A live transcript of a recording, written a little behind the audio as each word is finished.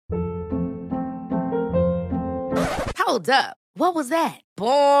Hold up. What was that?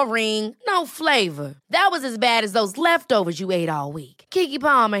 Boring. No flavor. That was as bad as those leftovers you ate all week. Keke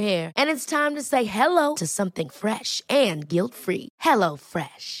Palmer here. And it's time to say hello to something fresh and guilt-free. Hello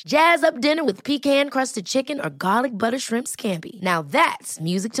Fresh. Jazz up dinner with pecan-crusted chicken or garlic butter shrimp scampi. Now that's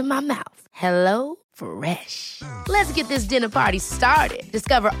music to my mouth. Hello Fresh. Let's get this dinner party started.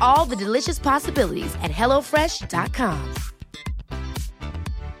 Discover all the delicious possibilities at hellofresh.com.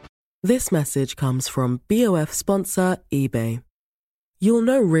 This message comes from BOF sponsor eBay. You'll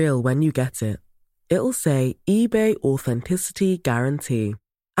know real when you get it. It'll say eBay Authenticity Guarantee.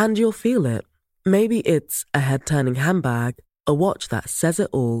 And you'll feel it. Maybe it's a head-turning handbag, a watch that says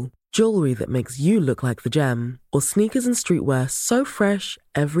it all, jewelry that makes you look like the gem, or sneakers and streetwear so fresh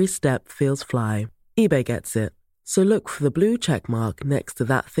every step feels fly. eBay gets it. So look for the blue check mark next to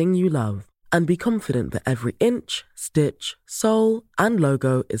that thing you love. And be confident that every inch, stitch, sole, and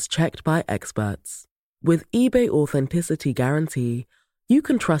logo is checked by experts. With eBay Authenticity Guarantee, you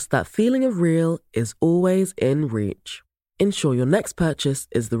can trust that feeling of real is always in reach. Ensure your next purchase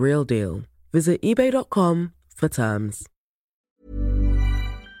is the real deal. Visit ebay.com for terms.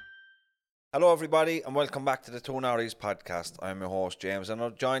 Hello everybody and welcome back to the Two Norries podcast. I'm your host James and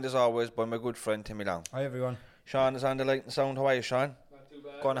I'm joined as always by my good friend Timmy Long. Hi everyone. Sean is on the light and sound. How are you, Sean?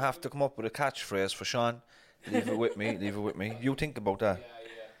 Gonna have to come up with a catchphrase for Sean. Leave it with me. You think about that.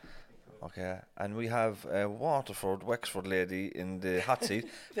 Yeah. Okay. And we have a Waterford, Wexford lady in the hot seat.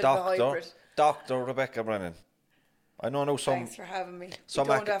 Dr. Rebecca Brennan. I know some. Thanks for having me. You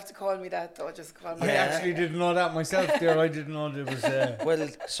don't have to call me that though. Just call me. I actually didn't know that myself. There, I didn't know there was. Well,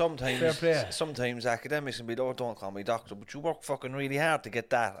 sometimes academics can be, oh, don't call me doctor, but you work fucking really hard to get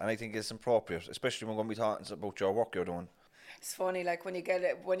that, and I think it's appropriate, especially when we're going to be talking about your work you're doing. It's funny, like when you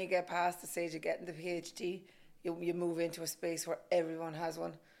get past the stage of getting the PhD, you move into a space where everyone has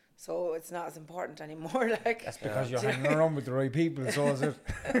one, so it's not as important anymore. Like that's because you're hanging around with the right people, so is it?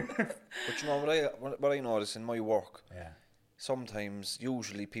 But you know what I notice in my work? Yeah. Sometimes,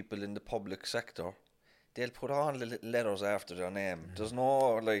 usually, people in the public sector, they'll put on little letters after their name. There's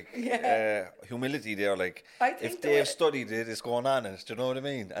no humility there. Like if they've studied it, it's going on it. Do you know what I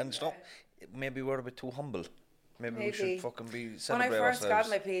mean? And maybe we're a bit too humble. Maybe we should fucking be celebrate When I first ourselves.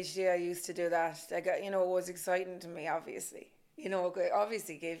 got my PhD, I used to do that. I got, it was exciting to me, obviously. It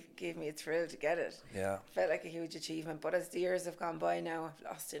obviously gave me a thrill to get it. Yeah. Felt like a huge achievement. But as the years have gone by now, I've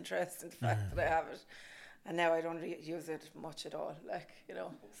lost interest in the fact that I have it. And now I don't use it much at all.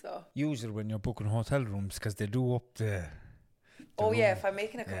 So. Use it when you're booking hotel rooms because they do up the room. If I'm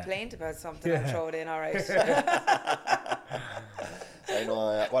making a complaint about something, I'll throw it in, all right. I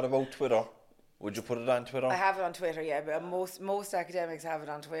know. What about Twitter? Would you put it on Twitter? I have it on Twitter, yeah, but most academics have it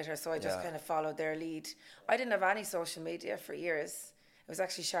on Twitter, so I just kind of followed their lead. I didn't have any social media for years. It was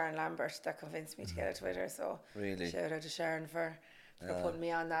actually Sharon Lambert that convinced me to get a Twitter, so really? Shout out to Sharon for putting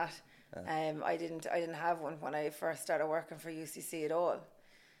me on that. Yeah. I didn't have one when I first started working for UCC at all,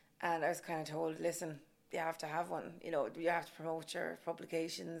 and I was kind of told, listen, you have to have one. You have to promote your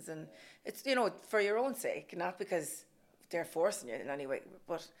publications, and it's for your own sake, not because they're forcing you in any way,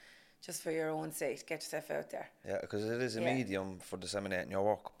 but just for your own sake, get yourself out there. Yeah, because it is a medium for disseminating your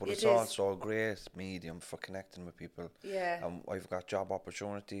work, but it's also a great medium for connecting with people. Yeah. And I've got job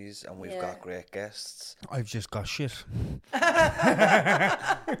opportunities, and we've got great guests. I've just got shit.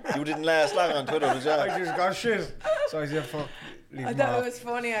 You didn't last long on Twitter, did you? I just got shit. So I said, fuck. I thought it was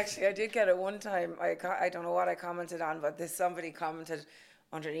funny, actually. I did get it one time. I don't know what I commented on, but somebody commented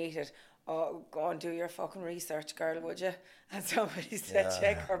underneath it, oh, go and do your fucking research, girl, would you? And somebody said,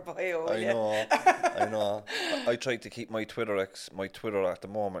 check her bio. I know. I tried to keep my Twitter at the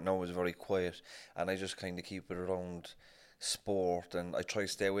moment now is very quiet, and I just kind of keep it around sport, and I try to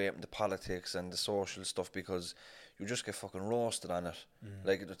stay away from the politics and the social stuff because you just get fucking roasted on it.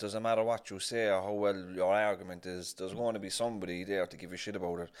 Like, it doesn't matter what you say or how well your argument is, there's going to be somebody there to give you shit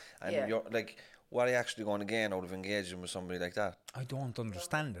about it. And you're like, what are you actually going to gain out of engaging with somebody like that? I don't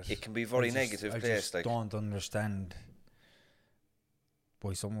understand it. It can be very negative place. I don't understand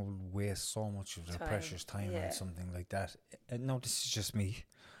why someone would waste so much of their precious time on something like that. No, this is just me.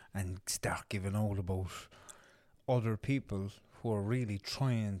 And start giving out about other people who are really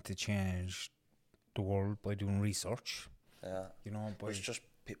trying to change the world by doing research. Yeah. It's just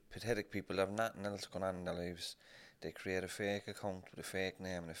pathetic people have nothing else going on in their lives. They create a fake account with a fake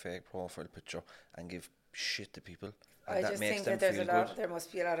name and a fake profile picture and give shit to people. And I just think that there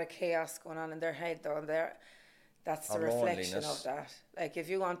must be a lot of chaos going on in their head, though, and that's the reflection of that. Like, if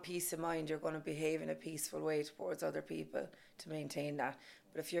you want peace of mind, you're going to behave in a peaceful way towards other people to maintain that.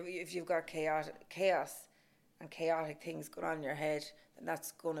 But if you've got chaos and chaotic things going on in your head and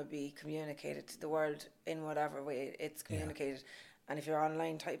that's going to be communicated to the world in whatever way it's communicated. And if you're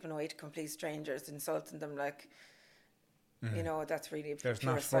online typing away to complete strangers, insulting them, like, you know, that's really there's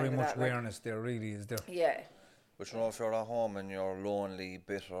not very much awareness there, really, is there? Yeah. But you know, if you're at home and you're lonely,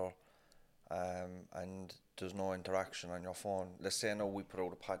 bitter, and there's no interaction on your phone, let's say now we put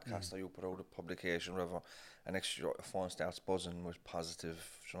out a podcast or you put out a publication, whatever, and next your phone starts buzzing with positive,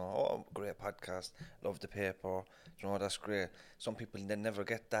 you know, oh, great podcast, love the paper, you know, that's great. Some people, they never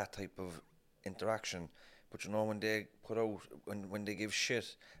get that type of interaction, but you know, when they put out, when they give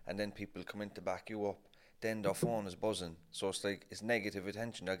shit and then people come in to back you up, then their phone is buzzing. So it's like, it's negative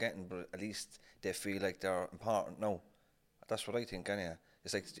attention they're getting, but at least they feel like they're important now. That's what I think, anyway.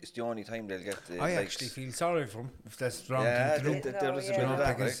 It's like, it's the only time they'll get the I likes. actually feel sorry for them, if that's the wrong Yeah, thing to do. there is a bit of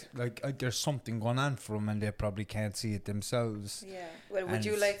that, because there's something going on for them and they probably can't see it themselves. Yeah. Well, would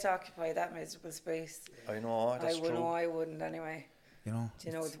you like to occupy that miserable space? I know, that's true. I wouldn't anyway. You know? Do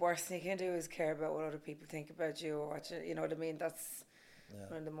you know, the worst thing you can do is care about what other people think about you or what you know what I mean? That's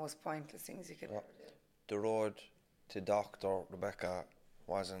one of the most pointless things you could ever do. The road to Dr. Rebecca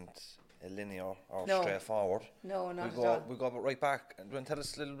wasn't linear or straightforward. No, not at all. We go right back. And tell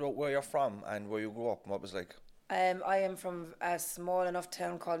us a little about where you're from and where you grew up and what it was like. I am from a small enough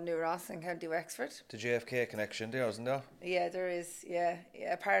town called New Ross in County Wexford. The JFK connection there, isn't there? Yeah, there is. Yeah.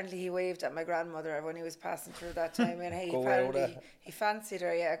 Apparently he waved at my grandmother when he was passing through that time, and he fancied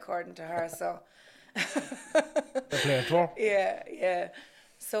her. Yeah, according to her. So. They play a tour. Yeah.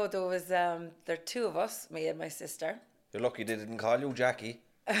 So there was there are two of us, me and my sister. You're lucky they didn't call you Jackie.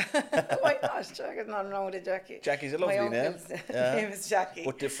 Why not? Jackie's not wrong with Jackie. Jackie's a lovely name. My uncle's name is Jackie.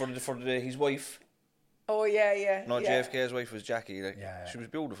 But for his wife. Oh yeah. No, JFK's wife was Jackie. Like, yeah. She was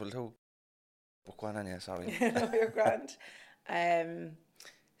beautiful too. But go on, Anya, sorry. No, you're grand.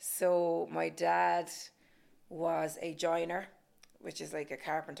 So my dad was a joiner, which is like a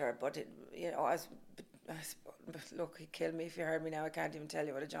carpenter, but it, you know, look, he'd kill me if you heard me now. I can't even tell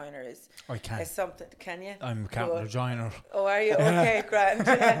you what a joiner is. I can't. It's something, can you? I'm a carpenter joiner. Oh, are you? Okay, grand.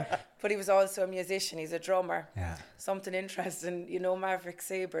 Yeah. But he was also a musician. He's a drummer. Yeah. Something interesting, you know, Maverick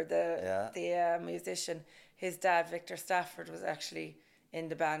Sabre, the musician. His dad, Victor Stafford, was actually in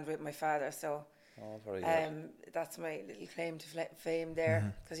the band with my father. So, very good. That's my little claim to fame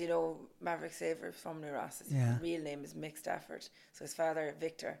there, because you know Maverick Sabre is from New Ross. His real name is Mick Stafford. So his father,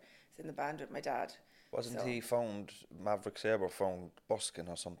 Victor, is in the band with my dad. Wasn't he Maverick Sabre found busking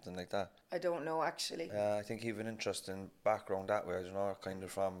or something like that? I don't know, actually. Yeah, I think he had an interesting background that way, you know, kind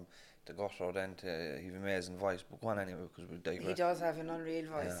of from the gutter then to he have an amazing voice. But go on anyway, because we'll digress. He does have an unreal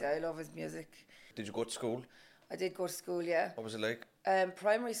voice. Yeah, I love his music. Did you go to school? I did go to school, yeah. What was it like?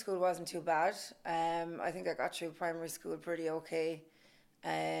 Primary school wasn't too bad. I think I got through primary school pretty okay.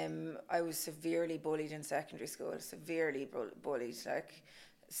 I was severely bullied in secondary school. Severely bullied. Like,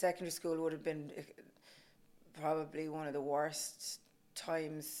 secondary school would have been probably one of the worst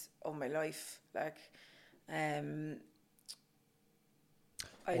times of my life. Like, I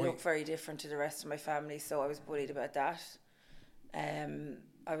look very different to the rest of my family, so I was bullied about that.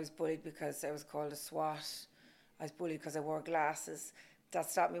 I was bullied because I was called a swat. I was bullied because I wore glasses. That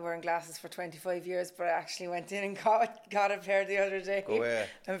stopped me wearing glasses for 25 years, but I actually went in and got a pair the other day. Go away.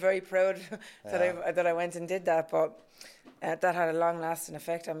 I'm very proud that I went and did that, but that had a long-lasting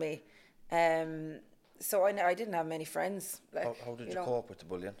effect on me. So I didn't have many friends. Like, how did you cope with the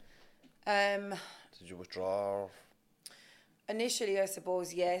bullying? Did you withdraw? Initially, I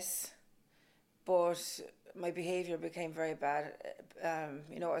suppose, yes. But my behaviour became very bad,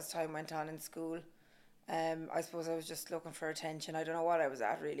 you know, as time went on in school. I suppose I was just looking for attention. I don't know what I was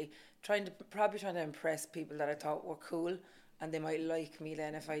at, really. Probably trying to impress people that I thought were cool, and they might like me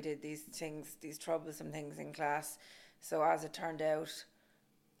then if I did these things, these troublesome things in class. So as it turned out,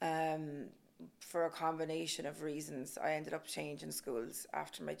 for a combination of reasons, I ended up changing schools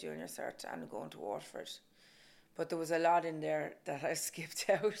after my junior cert and going to Waterford. But there was a lot in there that I skipped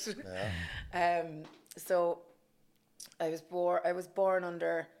out. Yeah. So I was born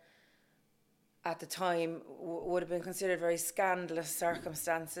under, at the time, would have been considered very scandalous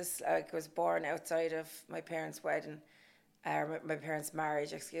circumstances. Like, I was born outside of my parents' wedding, or my parents'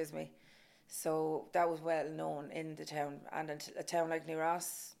 marriage, excuse me. So that was well known in the town. And a town like New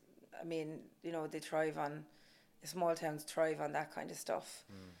Ross, I mean, you know, small towns thrive on that kind of stuff.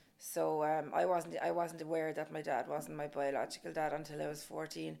 So I wasn't aware that my dad wasn't my biological dad until I was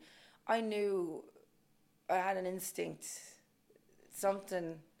 14. I knew, I had an instinct,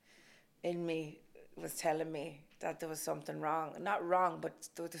 something in me was telling me that there was something wrong. Not wrong, but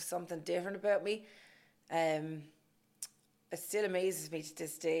there was something different about me. It still amazes me to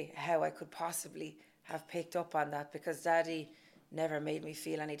this day how I could possibly have picked up on that, because Daddy never made me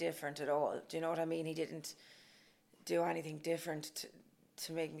feel any different at all. Do you know what I mean? He didn't do anything different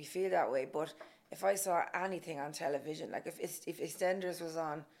to make me feel that way. But if I saw anything on television, like if EastEnders was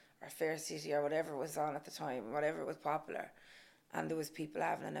on, or Fair City or whatever was on at the time, whatever was popular, and there was people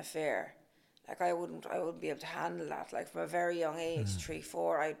having an affair, like I wouldn't be able to handle that. Like from a very young age, 3,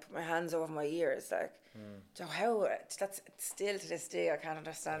 4, I'd put my hands over my ears. Like, so how that's still to this day I can't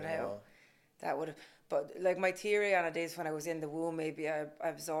understand how that would have. But like my theory on it is when I was in the womb, maybe I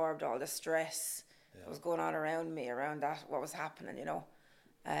absorbed all the stress that was going on around me, around that what was happening, you know.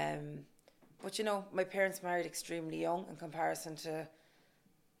 But you know, my parents married extremely young in comparison to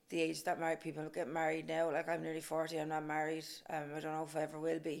the age that married people get married now. Like I'm nearly 40, I'm not married. I don't know if I ever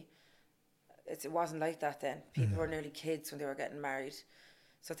will be. It wasn't like that then. People were nearly kids when they were getting married.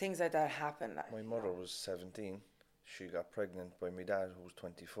 So things like that happen. My mother was 17. She got pregnant by my dad, who was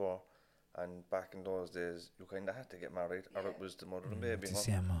 24. And back in those days, you kind of had to get married, or it was the mother and baby.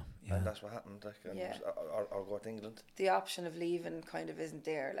 And that's what happened. Like, or go to England. The option of leaving kind of isn't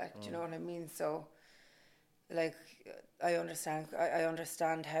there. Like, do you know what I mean? So, like, I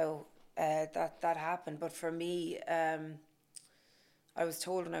understand how that happened. But for me, I was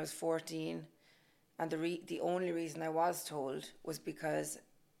told when I was 14, and the only reason I was told was because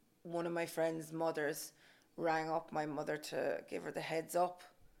one of my friend's mothers rang up my mother to give her the heads up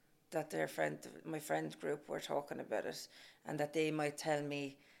that my friend group were talking about it, and that they might tell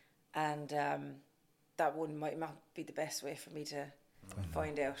me, and that might not be the best way for me to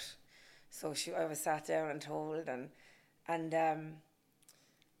find out. So I was sat down and told, and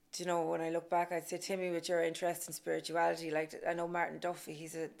do you know, when I look back, I'd say, Timmy, with your interest in spirituality, like I know Martin Duffy,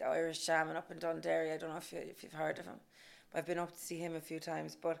 he's an Irish shaman up in Dundee. I don't know if you've heard of him. I've been up to see him a few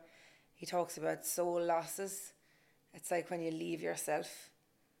times, but he talks about soul losses. It's like when you leave yourself.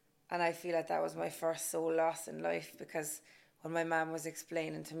 And I feel like that was my first soul loss in life, because when my mum was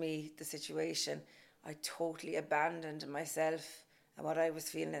explaining to me the situation, I totally abandoned myself and what I was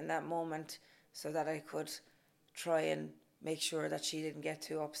feeling in that moment so that I could try and make sure that she didn't get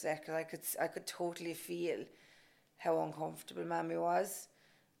too upset, because I could totally feel how uncomfortable Mammy was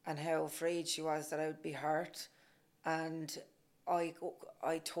and how afraid she was that I would be hurt. And I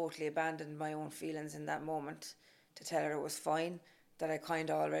totally abandoned my own feelings in that moment to tell her it was fine, that I kind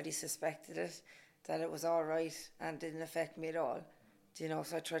of already suspected it, that it was all right and didn't affect me at all. Do you know,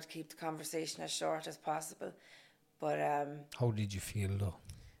 so I tried to keep the conversation as short as possible. But how did you feel though?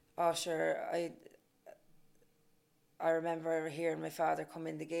 Oh, sure. I remember hearing my father come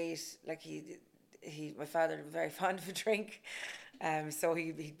in the gate. Like my father was very fond of a drink, so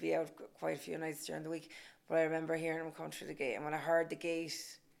he'd be out quite a few nights during the week. But I remember hearing him come through the gate, and when I heard the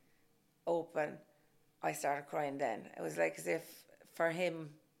gate open, I started crying. Then it was like as if for him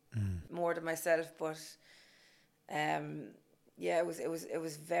more than myself. But it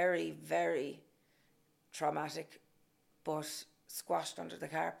was very, very traumatic, but squashed under the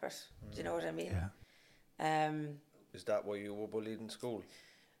carpet. Do you know what I mean? Yeah. Is that why you were bullied in school?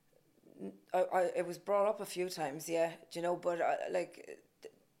 It was brought up a few times, yeah. Do you know? But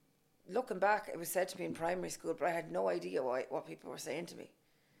looking back, it was said to me in primary school, but I had no idea what people were saying to me.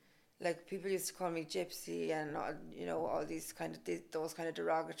 Like people used to call me gypsy, and you know, all those kind of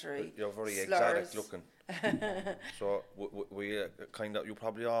derogatory. But you're very slurs. exotic looking. So you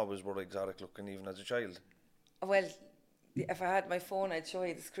probably always were exotic looking, even as a child. Well, if I had my phone, I'd show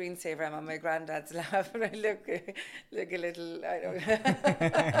you the screensaver. I'm on my granddad's lap, and I look a little. I don't.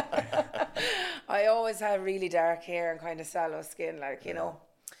 I always had really dark hair and kind of sallow skin, like you know.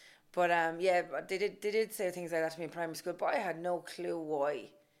 But they did say things like that to me in primary school, but I had no clue why.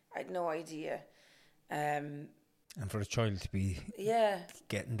 I had no idea. And for a child to be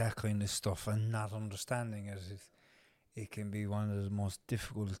getting that kind of stuff and not understanding it can be one of the most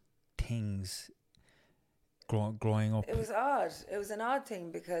difficult things growing up. It was odd. It was an odd thing,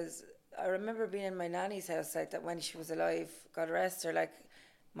 because I remember being in my nanny's house, like that when she was alive, God rest her, like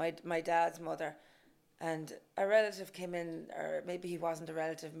my dad's mother, and a relative came in, or maybe he wasn't a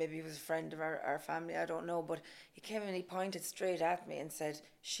relative, maybe he was a friend of our family, I don't know, but he came in and he pointed straight at me and said,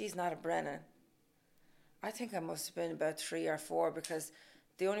 "She's not a Brennan." I think I must have been about 3 or 4, because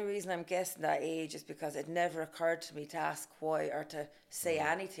the only reason I'm guessing that age is because it never occurred to me to ask why or to say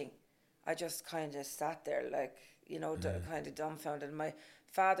anything. I just kind of sat there, like, you know, kind of dumbfounded. My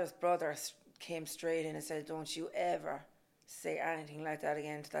father's brother came straight in and said, "Don't you ever say anything like that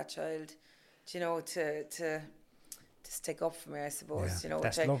again to that child." Do you know, to stick up for me, I suppose. You know,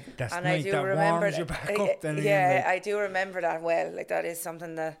 that's love. That's and nice. I do that remember warms you back up. Then I do remember that well. Like that is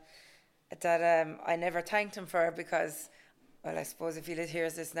something that I never thanked him for, because, well, I suppose if he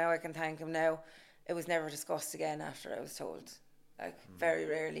hears this now, I can thank him now. It was never discussed again after I was told. like very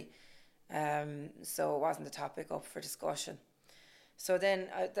rarely. So it wasn't a topic up for discussion. So then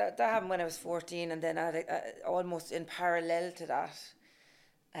that happened when I was 14, and then almost in parallel to that,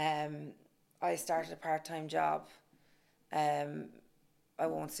 I started a part-time job. I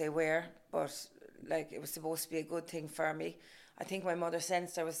won't say where, but like it was supposed to be a good thing for me. I think my mother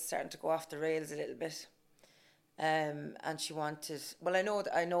sensed I was starting to go off the rails a little bit. And she wanted, well,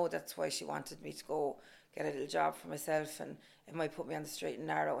 I know that's why she wanted me to go get a little job for myself, and it might put me on the straight and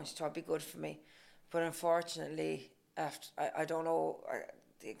narrow, and she thought it'd be good for me. But unfortunately, after I don't know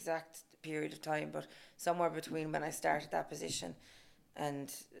the exact period of time, but somewhere between when I started that position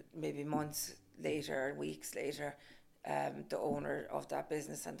and maybe months later or weeks later, the owner of that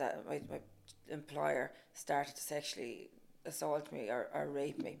business and that my employer started to sexually assault me or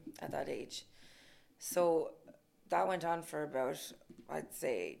rape me at that age. So that went on for about, I'd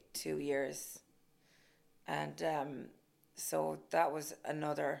say, 2 years. And so that was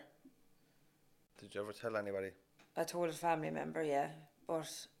another... Did you ever tell anybody? I told a family member, yeah.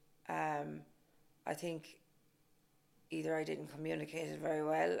 But I think either I didn't communicate it very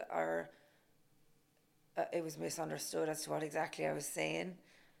well, or it was misunderstood as to what exactly I was saying,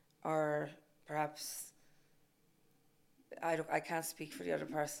 or perhaps I can't speak for the other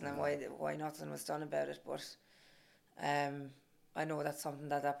person and why nothing was done about it, but I know that's something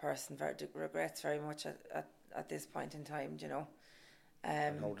that person regrets very much at this point in time, you know.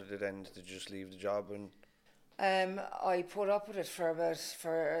 And how did it end? Did you just leave the job? And I put up with it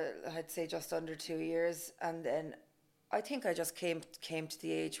for I'd say just under 2 years, and then I think I just came to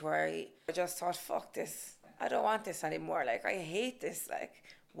the age where I just thought, fuck this, I don't want this anymore, like I hate this, like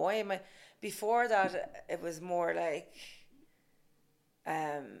why am I... Before that it was more like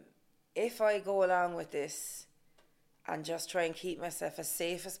if I go along with this and just try and keep myself as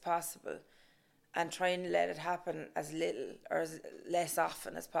safe as possible and try and let it happen as little or as less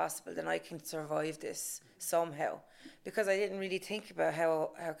often as possible, then I can survive this somehow. Because I didn't really think about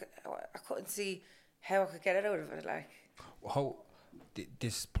how I couldn't see how I could get it out of it. Like, how did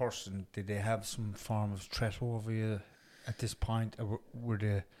this person, did they have some form of threat over you at this point, or were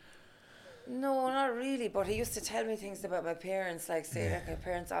they? No, not really, but he used to tell me things about my parents, like say like, your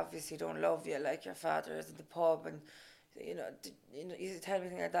parents obviously don't love you, like your father is at the pub, and you know, he used to tell me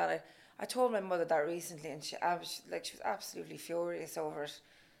things like that. I told my mother that recently, and she was absolutely furious over it.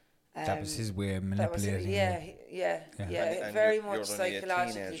 That was his way of manipulating you. Yeah. And very much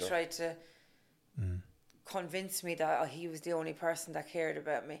psychologically tried to convince me that he was the only person that cared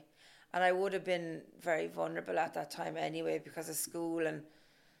about me. And I would have been very vulnerable at that time anyway, because of school and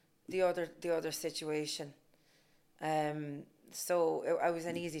the other situation. So I was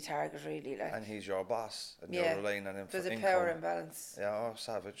an easy target, really. Like. And he's your boss, and you're relying on him for income. There's a power imbalance. Yeah, oh,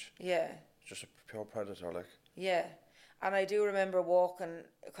 savage. Yeah. Just a pure predator, like. Yeah. And I do remember walking,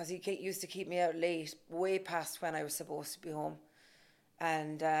 because he used to keep me out late, way past when I was supposed to be home.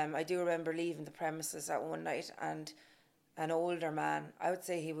 And I do remember leaving the premises that one night, and an older man, I would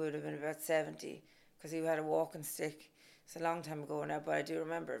say he would have been about 70, because he had a walking stick. It's a long time ago now, but I do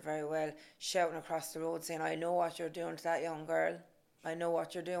remember it very well, shouting across the road saying, I know what you're doing to that young girl. I know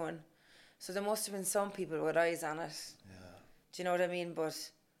what you're doing. So there must have been some people with eyes on it. Yeah. Do you know what I mean? But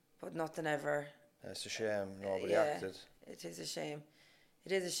nothing ever. It's a shame nobody acted. It is a shame.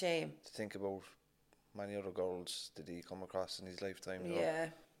 It is a shame. To think about many other girls did he come across in his lifetime. You know? Yeah.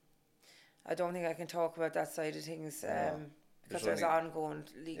 I don't think I can talk about that side of things because there's ongoing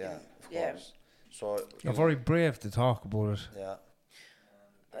legal. Yeah, of course. So you're very brave to talk about it. Yeah.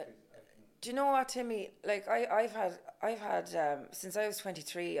 Do you know what, Timmy? Like I've had since I was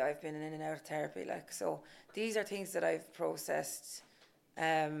 23, I've been in and out of therapy. Like, so these are things that I've processed.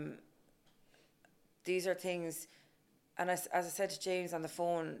 These are things, and as I said to James on the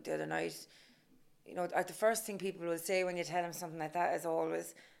phone the other night, you know, the first thing people will say when you tell them something like that is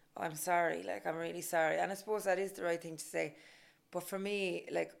always, oh, I'm sorry, like I'm really sorry. And I suppose that is the right thing to say. But for me,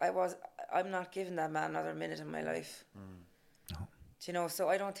 like I'm not giving that man another minute in my life. No. Do you know, so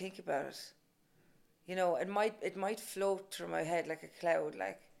I don't think about it. You know, it might float through my head like a cloud,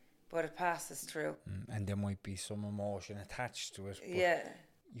 like, but it passes through. And there might be some emotion attached to it. But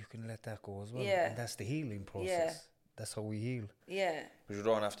you can let that go as well. Yeah. And that's the healing process. Yeah. That's how we heal. Yeah. But you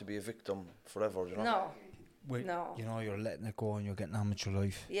don't have to be a victim forever, you know? No. No. You know, you're letting it go and you're getting on with your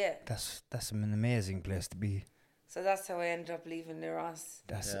life. Yeah. That's an amazing place to be. So that's how I ended up leaving Neuros.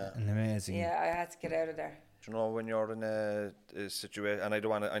 That's an amazing... Yeah, I had to get out of there. Do you know, when you're in a situation, and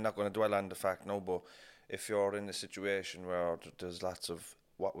I'm not going to dwell on the fact now, but if you're in a situation where there's lots of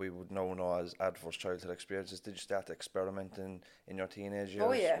what we would know as adverse childhood experiences. Did you start experimenting in your teenage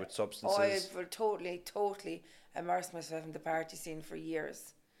years with substances? I totally immersed myself in the party scene for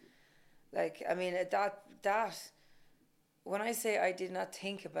years. Like, I mean, that when I say I did not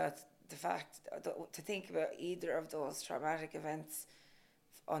think about the fact to think about either of those traumatic events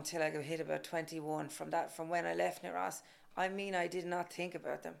until I got hit about 21 from when I left New Ross, I mean, I did not think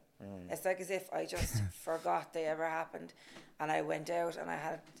about them. It's like as if I just forgot they ever happened, and I went out and I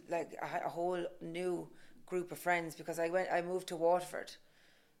had a whole new group of friends because I moved to Waterford,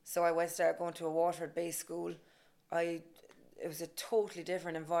 so I started going to a Waterford based school. It was a totally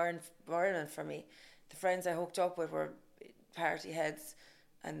different environment for me. The friends I hooked up with were party heads,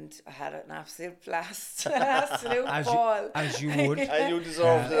 and I had an absolute blast, absolute ball. As you would. And you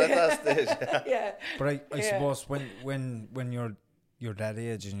deserved it at that stage. Yeah. But I suppose when you're that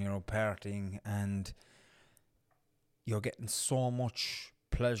age and you're partying and you're getting so much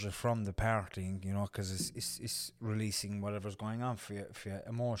pleasure from the partying, you know, because it's releasing whatever's going on for you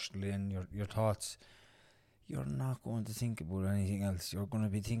emotionally and your thoughts. You're not going to think about anything else. You're going to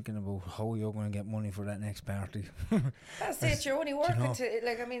be thinking about how you're going to get money for that next party. That's it. You're only working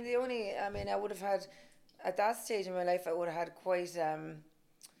I would have had, at that stage in my life, I would have had quite,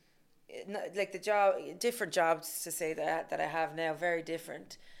 different jobs to say that I have now, very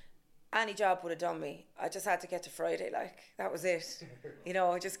different. Any job would have done me. I just had to get to Friday, that was it. You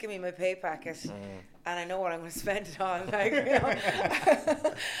know, just give me my pay packet and I know what I'm going to spend it on, you know.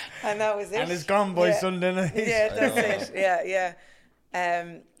 And that was it. And it's gone by Sunday night. Yeah, that's it.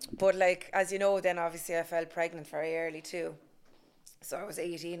 Yeah. But as you know, then obviously I fell pregnant very early too. So I was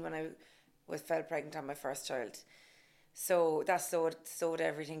 18 when I fell pregnant on my first child. So that slowed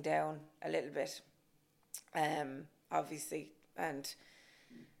everything down a little bit, obviously. And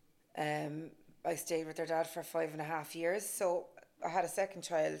I stayed with their dad for 5.5 years. So I had a second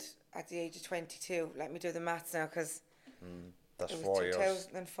child at the age of 22. Let me do the maths now, because that's it was 4 years.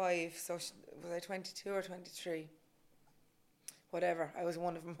 2005. So was I 22 or 23? Whatever. I was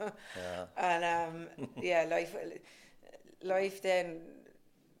one of them. Yeah. And life then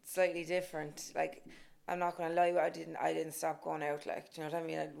slightly different. I'm not going to lie, I didn't stop going out. Do you know what I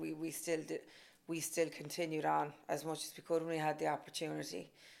mean? We still did. We still continued on as much as we could when we had the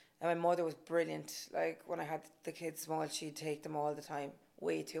opportunity. And my mother was brilliant. When I had the kids small, she'd take them all the time.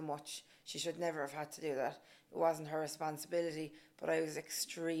 Way too much. She should never have had to do that. It wasn't her responsibility, but I was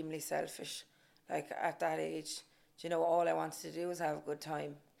extremely selfish. At that age, do you know, all I wanted to do was have a good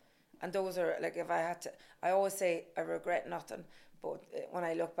time. And those are, if I had to, I always say I regret nothing. But when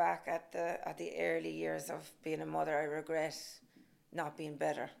I look back at the early years of being a mother, I regret not being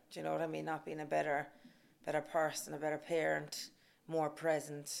better. Do you know what I mean? Not being a better person, a better parent, more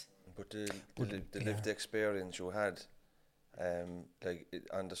present. But the lived experience you had,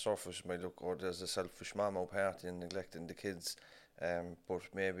 on the surface, you might look, there's a selfish mum out partying, neglecting the kids. But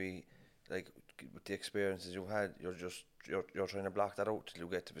maybe, with the experiences you had, you're trying to block that out till you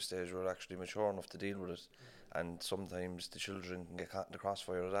get to the stage where you're actually mature enough to deal with it. And sometimes the children can get caught in the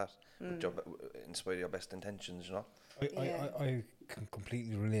crossfire of that, in spite of your best intentions, you know. I can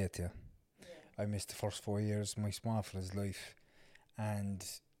completely relate to you. Yeah. I missed the first 4 years of my small fella's life, and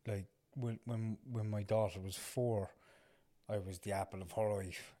when my daughter was 4, I was the apple of her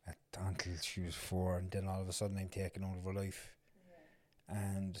life until she was 4, and then all of a sudden I'm taking over her life,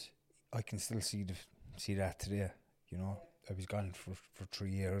 and I can still see that today. You know, I was gone for 3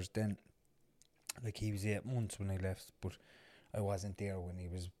 years then. He was 8 months when I left, but I wasn't there when he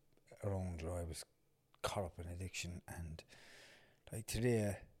was around. I was caught up in addiction, and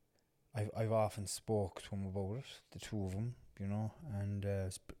today, I've often spoke to him about it, the two of them, you know, and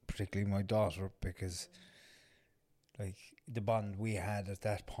particularly my daughter, because the bond we had at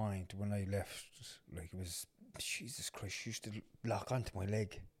that point when I left, it was, Jesus Christ, she used to lock onto my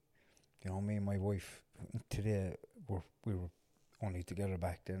leg. You know, me and my wife today we were only together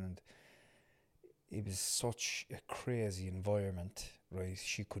back then, and it was such a crazy environment, right?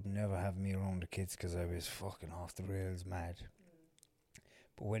 She could never have me around the kids because I was fucking off the rails mad.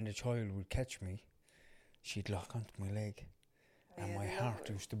 But when the child would catch me, she'd lock onto my leg, and my heart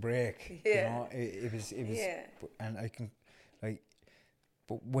used to break. Yeah. You know, it was. Yeah. And I can,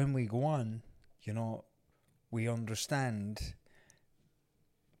 but when we go on, you know, we understand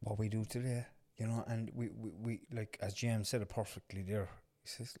what we do today, you know, and we as James said it perfectly there. He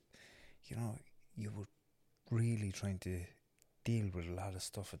says, you know, you were really trying to deal with a lot of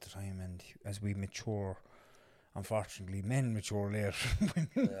stuff at the time, and as we mature, unfortunately men mature later.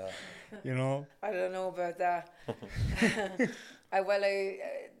 You know, I don't know about that.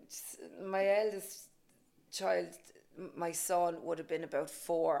 My eldest child my son would have been about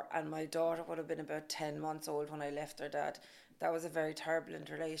 4 and my daughter would have been about 10 months old when I left her dad. That was a very turbulent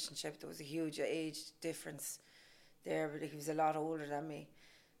relationship. There was a huge age difference there, but he was a lot older than me.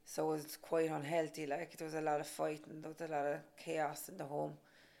 So it was quite unhealthy. Like, there was a lot of fighting, there was a lot of chaos in the home.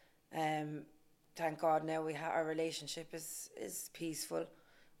 Thank God now our relationship is peaceful.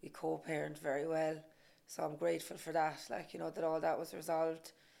 We co-parent very well. So I'm grateful for that, like, you know, that all that was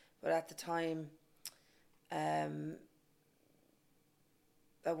resolved. But at the time, I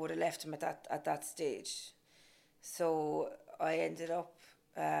would have left him at that stage. So I ended up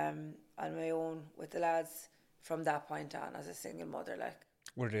on my own with the lads from that point on as a single mother, like.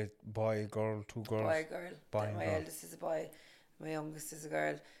 Were they boy, girl, 2 girls? Boy, girl. Boy and my girl. Eldest is a boy, my youngest is a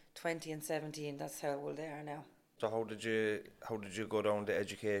girl. 20 and 17, that's how old they are now. So how did you go down the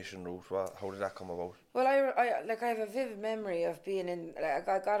education route? How did that come about? Well, I have a vivid memory of being in, like,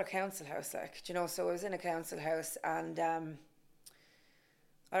 I got a council house, like, you know, so I was in a council house, and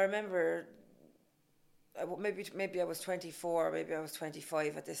I remember maybe I was 24, maybe I was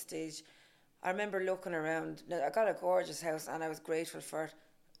 25 at this stage. I remember looking around. Now, I got a gorgeous house and I was grateful for it.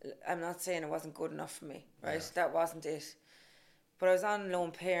 I'm not saying it wasn't good enough for me, right? Yeah. That wasn't it. But I was on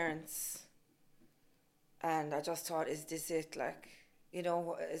lone parents, and I just thought, is this it? Like, you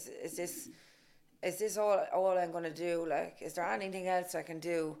know, is this all I'm going to do? Like, is there anything else I can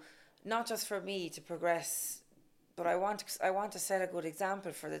do? Not just for me to progress, but I want to set a good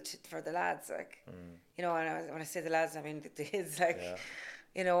example for the lads. Like, you know, and when I say the lads, I mean the kids. Like, yeah.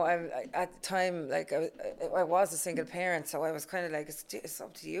 You know, I at the time, like, I was a single parent, so I was kind of like, it's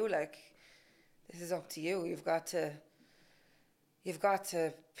up to you. Like, this is up to you. You've got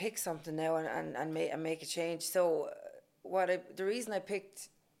to pick something now and make a change. So the reason I picked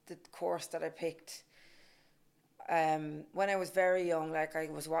the course that I picked, when I was very young, like, I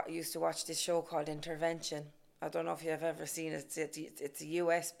used to watch this show called Intervention. I don't know if you've ever seen it. It's a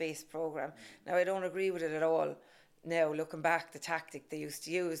US-based program. Now, I don't agree with it at all now, looking back, the tactic they used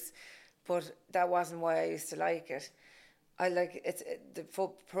to use, but that wasn't why I used to like it. The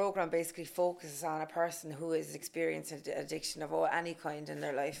program basically focuses on a person who is experiencing addiction of any kind in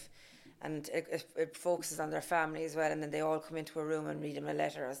their life, and it focuses on their family as well. And then they all come into a room and read them a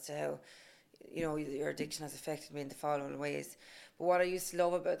letter as to how, you know, your addiction has affected me in the following ways. But what I used to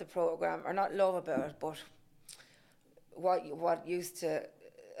love about the program, or not love about it, but what used to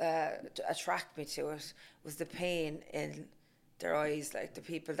attract me to it was the pain in their eyes, like the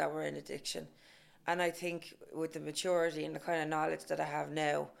people that were in addiction. And I think with the maturity and the kind of knowledge that I have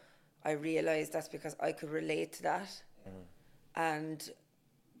now, I realised that's because I could relate to that. And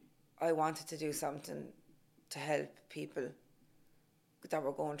I wanted to do something to help people that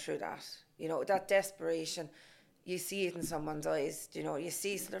were going through that. You know, that desperation, you see it in someone's eyes. You know, you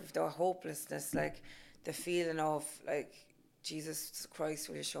see sort of the hopelessness, like the feeling of, like, Jesus Christ,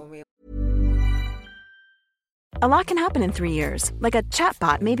 will you show me? A lot can happen in 3 years, like a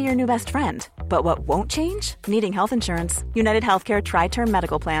chatbot may be your new best friend. But what won't change? Needing health insurance. United Healthcare Tri-Term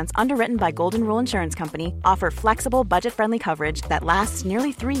Medical Plans, underwritten by Golden Rule Insurance Company, offer flexible, budget-friendly coverage that lasts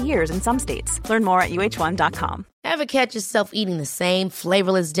nearly 3 years in some states. Learn more at uh1.com. Ever catch yourself eating the same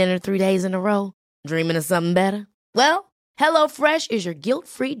flavorless dinner 3 days in a row? Dreaming of something better? Well, HelloFresh is your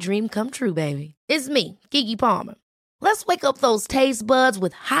guilt-free dream come true, baby. It's me, Keke Palmer. Let's wake up those taste buds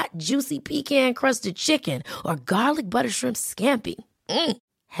with hot, juicy pecan-crusted chicken or garlic butter shrimp scampi.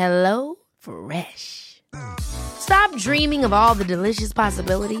 Hello Fresh. Stop dreaming of all the delicious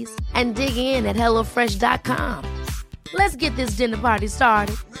possibilities and dig in at HelloFresh.com. Let's get this dinner party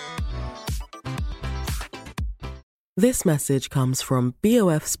started. This message comes from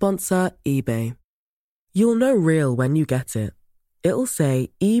BOF sponsor eBay. You'll know real when you get it. It'll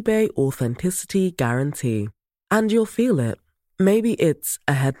say eBay Authenticity Guarantee. And you'll feel it. Maybe it's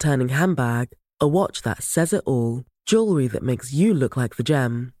a head-turning handbag, a watch that says it all, jewelry that makes you look like the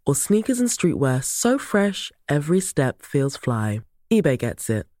gem, or sneakers and streetwear so fresh, every step feels fly. eBay gets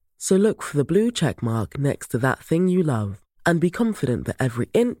it. So look for the blue check mark next to that thing you love, and be confident that every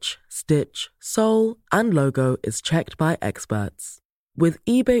inch, stitch, sole, and logo is checked by experts. With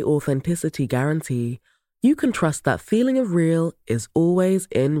eBay Authenticity Guarantee, you can trust that feeling of real is always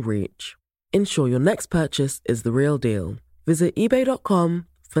in reach. Ensure your next purchase is the real deal. Visit ebay.com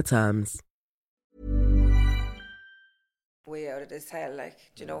for terms. Way out of this hell,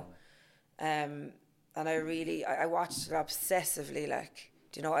 like, you know. And I watched it obsessively, like,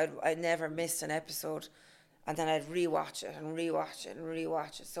 you know, I never missed an episode, and then I'd rewatch it and rewatch it and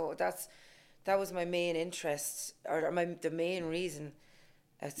rewatch it. So that was my main interest, or the main reason,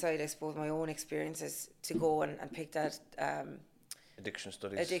 outside, I suppose, my own experiences, to go and pick that Addiction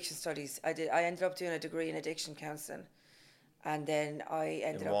studies. Addiction studies. I ended up doing a degree in addiction counselling, and then I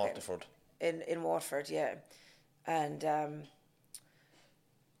ended up Waterford. In Waterford, yeah, and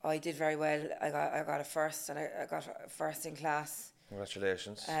I did very well. I got a first, and I got a first in class.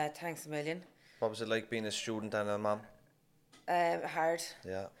 Congratulations. Thanks a million. What was it like being a student and a mum? Hard.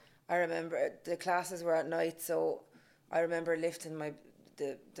 Yeah. I remember the classes were at night, so I remember lifting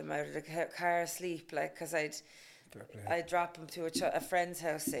them out of the car asleep, like, because I'd drop them to a friend's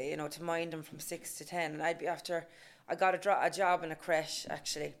house, say, to mind them from 6 to 10, and I'd be after. I got a job in a creche,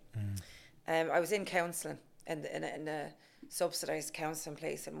 actually. I was in counselling in a subsidised counselling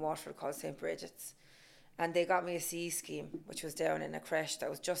place in Waterford called St. Bridget's, and they got me a CE scheme, which was down in a creche that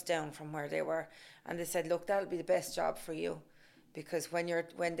was just down from where they were, and they said, look, that'll be the best job for you, because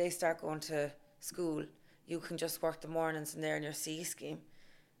when they start going to school, you can just work the mornings in there in your CE scheme,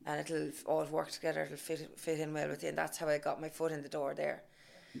 and it'll all work together, it'll fit in well with you, and that's how I got my foot in the door there.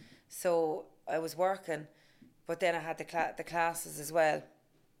 So I was working, but then I had the classes as well.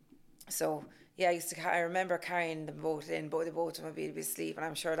 So yeah, I remember carrying them both in, both of them would be asleep, and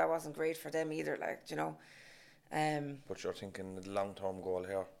I'm sure that wasn't great for them either, like, But you're thinking the long-term goal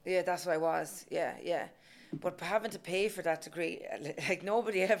here. Yeah, that's what I was, yeah. But having to pay for that degree, like,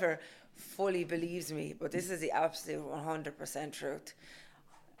 nobody ever fully believes me, but this is the absolute 100% truth.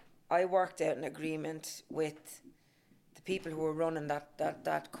 I worked out an agreement with the people who were running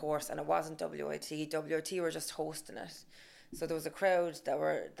that course, and it wasn't WIT. WIT were just hosting it. So there was a crowd that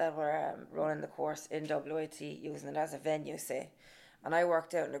were running the course in WIT, using it as a venue, say. And I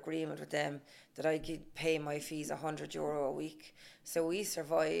worked out an agreement with them that I could pay my fees €100 a week. So we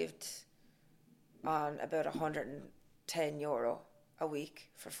survived on about €110 a week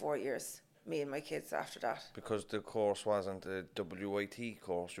for 4 years, me and my kids after that. Because the course wasn't a WIT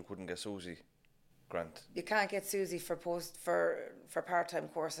course, you couldn't get SUSI grant. You can't get SUSI for part-time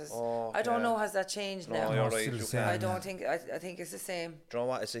courses. Oh, I don't know, has that changed now? No, you're right. I don't think. I think it's the same. Do you know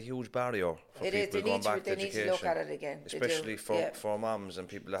what? It's a huge barrier for it people is. going back to education. They need to look at it again. Especially for mums and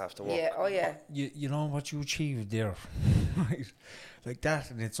people that have to work. Yeah, oh yeah. You know what you achieved there, right? Like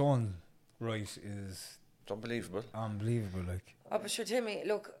that in its own right is It's unbelievable. Unbelievable, like. Oh, but sure, Timmy,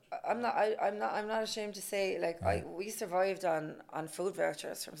 look, I'm not ashamed to say, like, we survived on food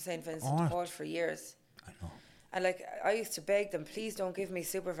vouchers from St. Vincent de Paul for years. I know. And, like, I used to beg them, please don't give me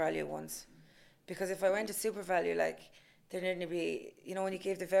Super Value ones, because if I went to Super Value, like, there'd nearly be, when you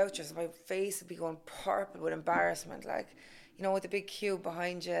gave the vouchers, my face would be going purple with embarrassment, like, with the big queue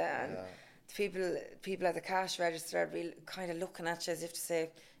behind you, and people at the cash register would be kind of looking at you as if to say,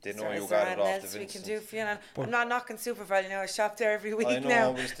 they know you got it off the Vincent. We can do for you. I'm not knocking Super Value now. I shop there every week I know,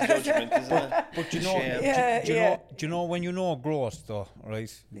 now. It's the judgment, isn't it? But do you know when you know growth, though,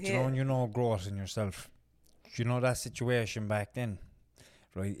 right? Do you know when you know growth in yourself? Do you know that situation back then,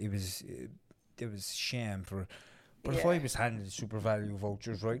 right? It was shame for. But if I was handed Super Value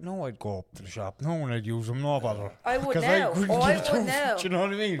vouchers right now, I'd go up to the shop. No one would use them, no bother. I would now. I would now. Do you know what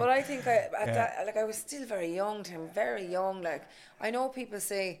I mean? But I think I was still very young, Tim, very young. Like, I know people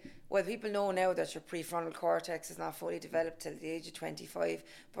say, well, people know now that your prefrontal cortex is not fully developed till the age of 25,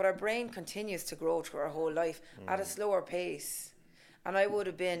 but our brain continues to grow through our whole life at a slower pace. And I would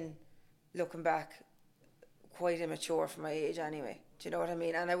have been, looking back, quite immature for my age anyway. Do you know what I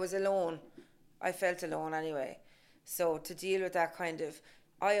mean? And I was alone. I felt alone anyway. So to deal with that kind of,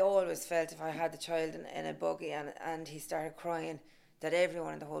 I always felt if I had the child in a buggy and he started crying, that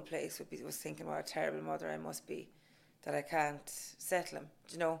everyone in the whole place was thinking what a terrible mother I must be, that I can't settle him,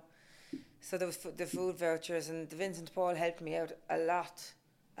 do you know? So there was the food vouchers, and the Vincent de Paul helped me out a lot,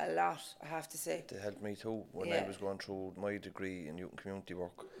 I have to say. They helped me too. When I was going through my degree in youth and community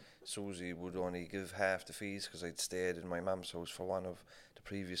work, Susie would only give half the fees because I'd stayed in my mum's house for one of the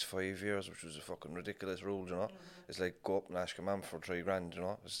previous 5 years, which was a fucking ridiculous rule, you know. It's like go up and ask your mum for $3,000, you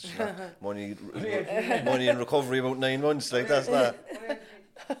know. It's just not money in recovery about 9 months, like that's not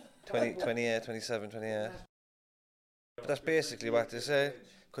 28, 27, 28. But that's basically what they say,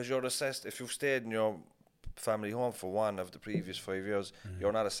 because you're assessed if you've stayed in your family home for one of the previous 5 years,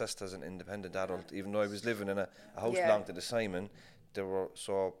 you're not assessed as an independent adult. Even though I was living in a house belonging to the Simon,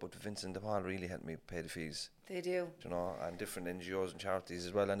 but Vincent de Paul really helped me pay the fees. They do. You know, and different NGOs and charities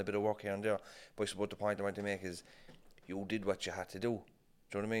as well, and a bit of work here and there. But I suppose the point I want to make is, you did what you had to do.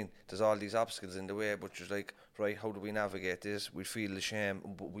 Do you know what I mean? There's all these obstacles in the way, but you're like, right, how do we navigate this? We feel the shame,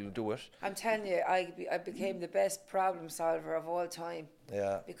 but we'll do it. I'm telling you, I became the best problem solver of all time.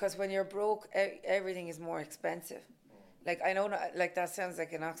 Yeah. Because when you're broke, everything is more expensive. Like, I know, like, that sounds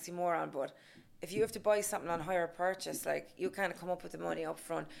like an oxymoron, but if you have to buy something on hire purchase, like, you can't come up with the money up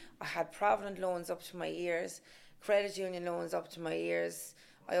front. I had Provident loans up to my ears credit union loans up to my ears.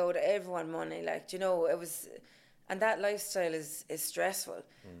 I owed everyone money, like, you know, it was, and that lifestyle is stressful.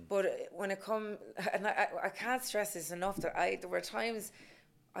 But when it come, and I can't stress this enough, that there were times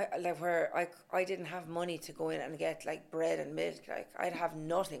where I didn't have money to go in and get like bread and milk. Like, I'd have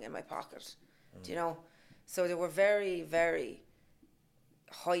nothing in my pocket, do you know? So there were very, very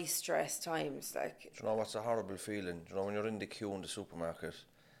high stress times. Like, do you know what's a horrible feeling? Do you know when you're in the queue in the supermarket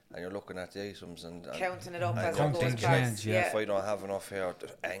and you're looking at the items and counting it up as it counting goes change, past. yeah. If I don't have enough here,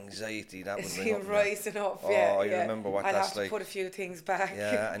 anxiety, that would It's bring up. rising up, Oh, yeah. I remember what I'd that's have to like. put a few things back.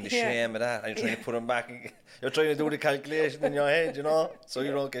 Yeah, and the shame of that, and you're trying to put them back. You're trying to do the calculation in your head, you know, so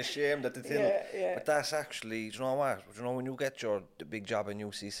you don't get shamed at the till. Yeah. But that's actually, do you know what? Do you know when you get the big job in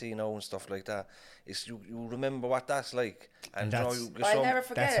UCC now and stuff like that, it's you remember what that's like, and you know, I'll never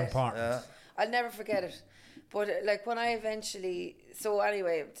forget that's it. important. Yeah. I'll never forget it. But like when I eventually, so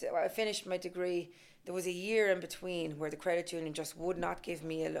anyway, I finished my degree. There was a year in between where the credit union just would not give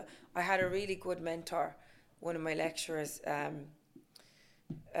me I had a really good mentor, one of my lecturers,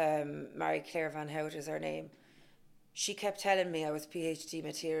 Mary Claire Van Hout is her name. She kept telling me I was PhD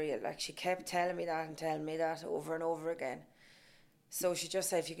material. Like, she kept telling me that and telling me that over and over again. So she just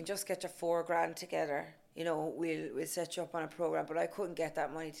said, if you can just get your $4,000 together, you know, we'll set you up on a program. But I couldn't get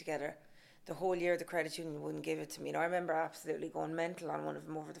that money together. The whole year the credit union wouldn't give it to me. And I remember absolutely going mental on one of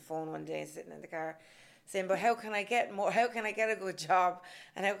them over the phone one day, sitting in the car, saying, but how can I get more? How can I get a good job?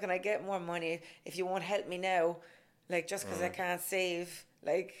 And how can I get more money if you won't help me now? Like, just because I can't save,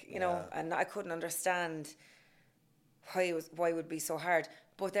 like, you know. And I couldn't understand why it would be so hard.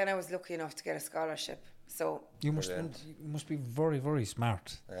 But then I was lucky enough to get a scholarship. So you must be very, very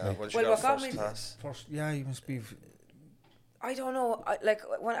smart. Yeah, like, well, what got me class? You must be. I don't know. Like,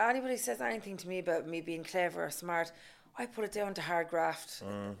 when anybody says anything to me about me being clever or smart, I put it down to hard graft.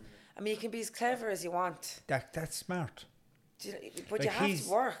 I mean, you can be as clever as you want. That's smart. But like, you have to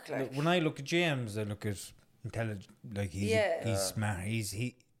work. Like, when I look at James, I look at intelligent. Like, he's smart.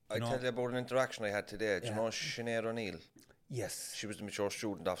 I tell you about an interaction I had today. Do you know Sinead O'Neill? Yes. She was the mature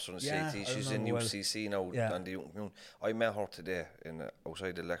student officer in the Yeah, CT. She's in UCC now. Yeah. And I met her today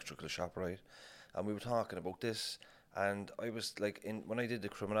outside the electrical shop, right? And we were talking about this. And I was like, when I did the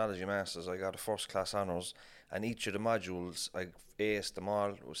criminology masters, I got a first class honours, and each of the modules I aced them all.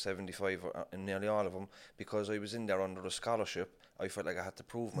 It was 75 in nearly all of them, because I was in there under a scholarship. I felt like I had to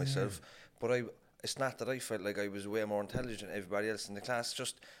prove myself, but it's not that I felt like I was way more intelligent than everybody else in the class.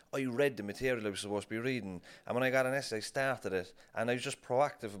 Just I read the material I was supposed to be reading, and when I got an essay, I started it, and I was just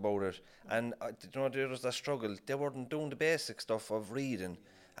proactive about it. And you know, there was that struggle. They weren't doing the basic stuff of reading.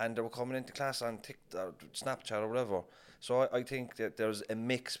 And they were coming into class on TikTok, Snapchat or whatever. So I think that there's a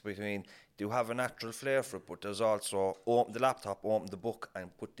mix between, you have a natural flair for it, but there's also open the laptop, open the book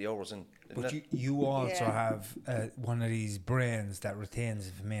and put the hours in. But you also have one of these brains that retains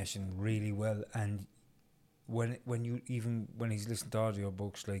information really well, and when he's listening to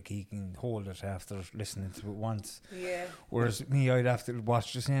audiobooks, like, he can hold it after listening to it once. Yeah. Whereas me, I'd have to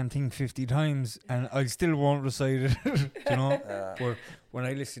watch the same thing 50 times and I still won't recite it. You know? Where when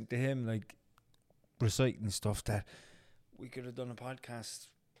I listen to him, like, reciting stuff that we could have done a podcast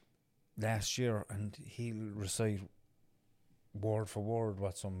last year and he'll recite word for word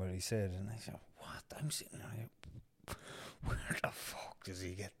what somebody said, and I said, what? I'm sitting there, where the fuck does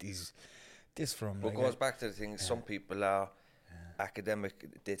he get this from? Well, like, it goes back to the thing, some people are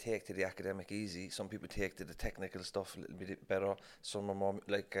academic, they take to the academic easy, some people take to the technical stuff a little bit better, some are more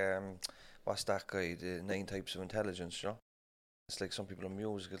like, what's that guy, the 9 types of intelligence, you know? It's like some people are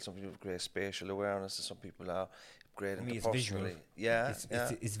musical, some people have great spatial awareness, and some people are great interpersonally.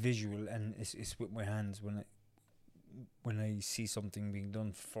 It's visual, and it's with my hands. When I see something being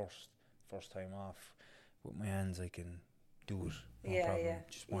done first time off, with my hands I can do it. No problem,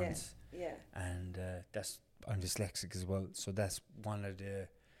 just once. Yeah. And I'm dyslexic as well, so that's one of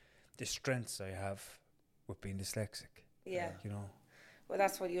the strengths I have with being dyslexic. Yeah. You know. Well,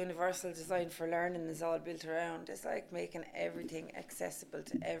 that's what universal design for learning is all built around. It's like making everything accessible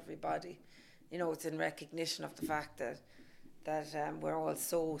to everybody. You know, it's in recognition of the fact that we're all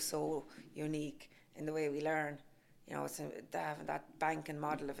so unique in the way we learn. You know, it's having that banking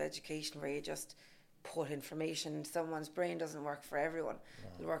model of education where you just put information in someone's brain. Doesn't work for everyone.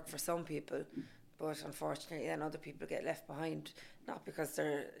 It'll work for some people, but unfortunately then other people get left behind, not because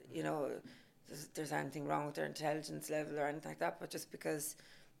they're, you know, there's anything wrong with their intelligence level or anything like that, but just because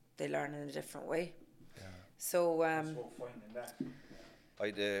they learn in a different way. Yeah. So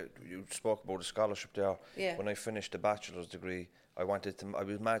you spoke about the scholarship there. Yeah. When I finished the bachelor's degree, I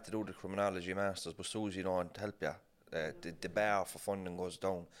was mad to do the criminology masters, but Susie don't help you. The bar for funding goes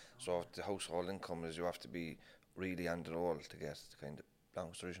down, so if the household income is, you have to be really on the roll to get kind of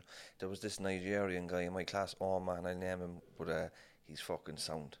long story short. There was this Nigerian guy in my class, oh man, I name him, but he's fucking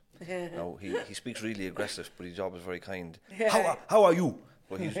sound. No, he speaks really aggressive, but his job is very kind. How are you?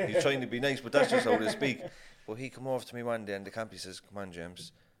 Well, he's trying to be nice, but that's just how they speak. But he come over to me one day in the camp, he says, come on,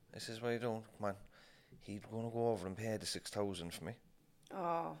 James. I says, why you don't? Come on. He's going to go over and pay the 6,000 for me.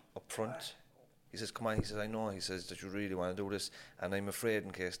 Oh. Up front. He says, come on. He says, I know. He says that you really want to do this, and I'm afraid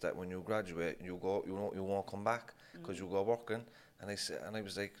in case that when you graduate, you won't come back because you go working. And I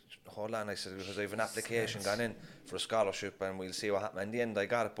was like, hold on. I said, because I have an application gone in for a scholarship, and we'll see what happens. In the end, I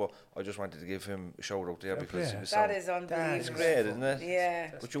got it, but I just wanted to give him a shout out there because that is unbelievable. It's great, isn't it?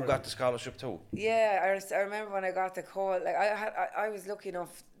 Yeah. But you got the scholarship too. Yeah, I remember when I got the call. Like I was lucky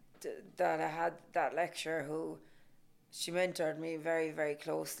enough that I had that lecturer who. She mentored me very, very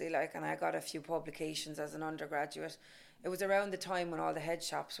closely, like, and I got a few publications as an undergraduate. It was around the time when all the head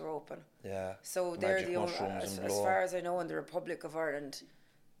shops were open. Yeah. So they're the only, as far as I know, in the Republic of Ireland,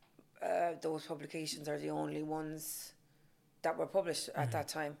 those publications are the only ones that were published at that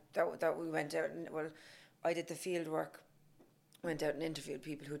time. That we went out and, well, I did the field work, went out and interviewed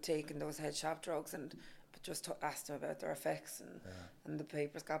people who'd taken those head shop drugs and just asked them about their effects, and the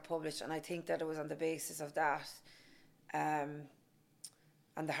papers got published. And I think that it was on the basis of that. And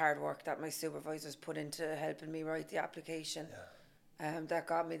the hard work that my supervisors put into helping me write the application, that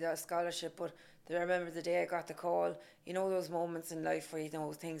got me that scholarship. But I remember the day I got the call. You know those moments in life where you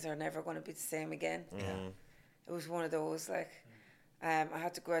know things are never going to be the same again. It was one of those. Like, I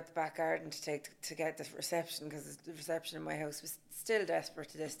had to go out the back garden to get the reception, because the reception in my house was still desperate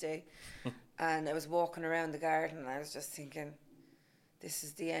to this day. And I was walking around the garden, and I was just thinking, this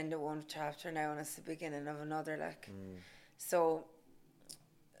is the end of one chapter now, and it's the beginning of another. Like, so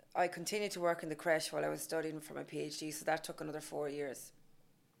I continued to work in the creche while I was studying for my PhD, so that took another 4 years.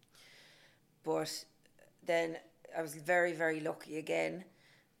 But then I was very, very lucky again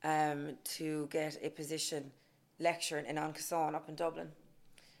to get a position lecturing in An Casán up in Dublin.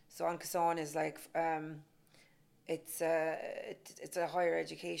 So An Casán is like it's a higher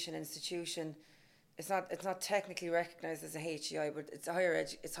education institution. It's not technically recognised as a HEI, but it's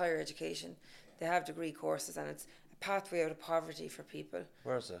higher education. They have degree courses, and it's a pathway out of poverty for people.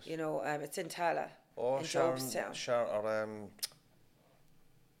 Where is it? You know, it's in Tala, in Sharon, Jobestown.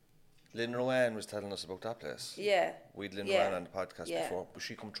 Lynn Rowan was telling us about that place. Yeah. We'd Lynn Rowan on the podcast before, but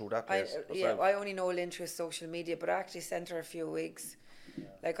she come through that place. I only know Lynn through social media, but I actually sent her a few wigs.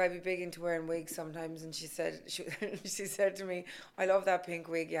 Like, I'd be big into wearing wigs sometimes, and she said to me, I love that pink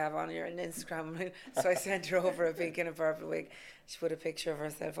wig you have on your Instagram. So I sent her over a pink and a purple wig. She put a picture of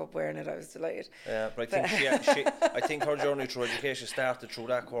herself up wearing it. I was delighted. Yeah, but I think her journey through education started through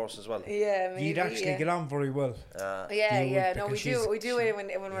that course as well. Yeah, maybe. You'd actually get on very well. No, we do it when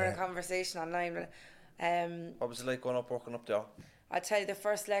we're in a conversation online. What was it like working up there? I'll tell you, the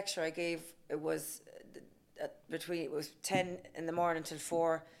first lecture I gave, it was 10 in the morning till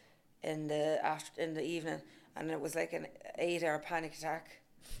 4 in the evening, and it was like an 8-hour panic attack.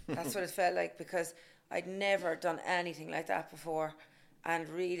 That's what it felt like, because I'd never done anything like that before, and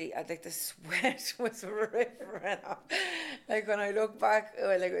really, like, the sweat was ripping off. Like, when I look back,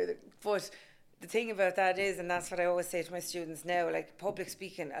 but the thing about that is, and that's what I always say to my students now, like, public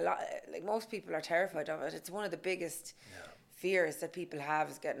speaking, most people are terrified of it. It's one of the biggest fears that people have,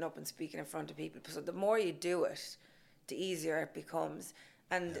 is getting up and speaking in front of people. So the more you do it, the easier it becomes.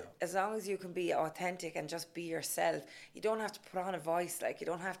 And as long as you can be authentic and just be yourself, you don't have to put on a voice. Like, you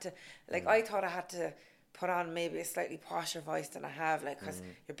don't have to, like, I thought I had to put on maybe a slightly posher voice than I have, like, because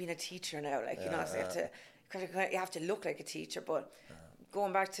you're being a teacher now, like, you know, so you have to look like a teacher. But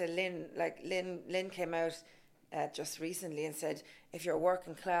going back to Lynn, like, Lynn came out just recently and said, if you're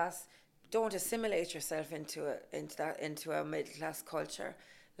working class, don't assimilate yourself into a middle class culture.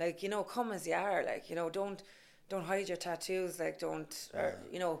 Like, you know, come as you are. Like, you know, don't hide your tattoos. Like,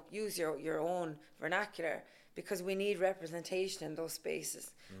 you know, use your own vernacular, because we need representation in those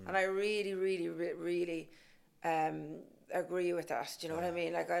spaces. And I really, really, really agree with that. Do you know what I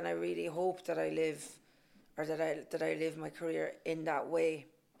mean? Like, and I really hope that I live, or that I live my career in that way.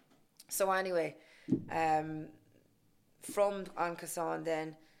 So anyway, from An Casán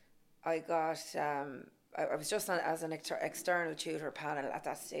then, I got, I was just on as an external tutor panel at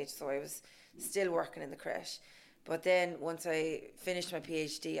that stage, so I was still working in the creche. But then once I finished my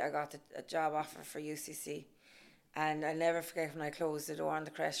PhD, I got a job offer for UCC. And I'll never forget when I closed the door on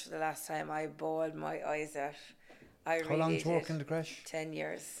the creche for the last time, I bawled my eyes out. How long did you work in the creche? 10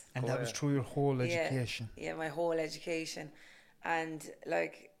 years. And that was through your whole education? Yeah, my whole education. And,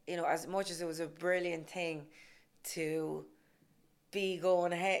 like, you know, as much as it was a brilliant thing to be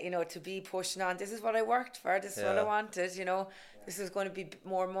going ahead, to be pushing on. This is what I worked for. This is what I wanted, This was going to be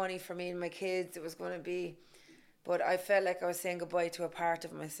more money for me and my kids. It was going to be... But I felt like I was saying goodbye to a part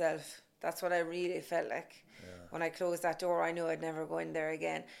of myself. That's what I really felt like. Yeah. When I closed that door, I knew I'd never go in there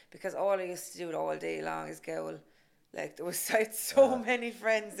again. Because all I used to do all day long is gowl. Like, there was so many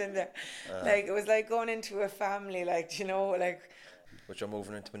friends in there. Like, it was like going into a family, like, But you're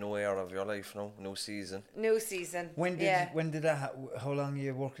moving into a new era of your life now, new season. New season. When did that? How long are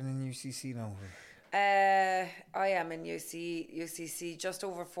you working in UCC now? I am in UCC just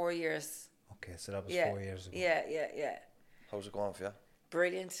over 4 years. Okay, so that was 4 years ago. Yeah. How's it going for you?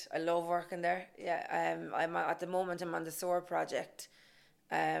 Brilliant. I love working there. Yeah. I'm at the moment I'm on the SOAR project,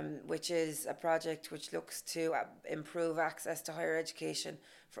 which is a project which looks to improve access to higher education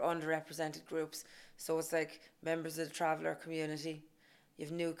for underrepresented groups. So it's like members of the traveller community. You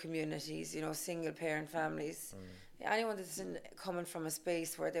have new communities, single parent families. Anyone that's coming from a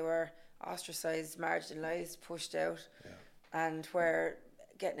space where they were ostracised, marginalised, pushed out, and where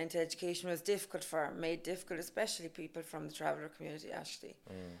getting into education was made difficult, especially people from the traveller community, actually.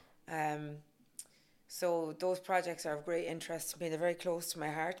 So those projects are of great interest to me. They're very close to my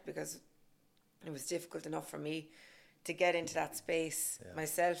heart because it was difficult enough for me to get into that space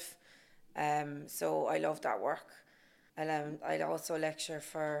myself. So I love that work. And I also lecture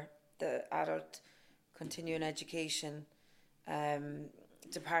for the adult continuing education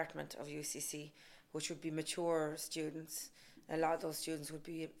department of UCC, which would be mature students. A lot of those students would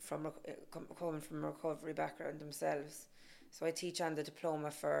be coming from a recovery background themselves. So I teach on the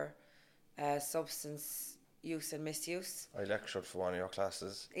diploma for substance use and misuse. I lectured for one of your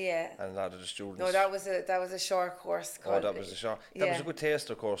classes. Yeah. And a lot of the students. No, that was a short course. That was a good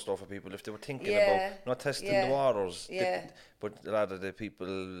taster course though for people if they were thinking about not testing the waters. Yeah. But a lot of the people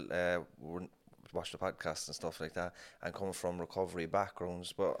watch the podcast and stuff like that and come from recovery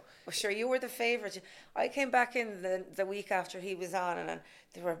backgrounds. But well, sure, you were the favourite. I came back in the week after he was on and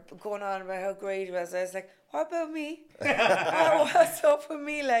they were going on about how great he was. I was like, what about me? What's up with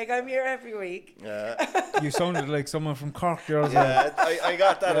me? Like, I'm here every week. Yeah. You sounded like someone from Cork there as well. Yeah, I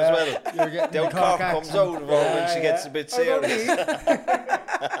got that as well. The Cork comes out of her when she gets a bit serious.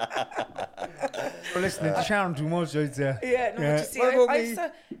 We're listening to Sharon too much, I'd say. Yeah, no, you see,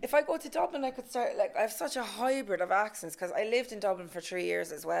 if I go to Dublin, I could start, like, I have such a hybrid of accents because I lived in Dublin for 3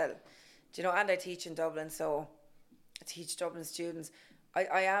 years as well. Do you know, and I teach in Dublin, so I teach Dublin students.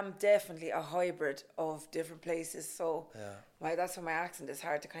 I am definitely a hybrid of different places, so that's why my accent is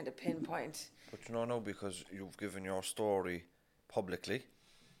hard to kind of pinpoint. But you know, no, because you've given your story publicly,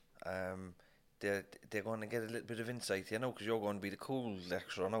 they're going to get a little bit of insight, because you're going to be the cool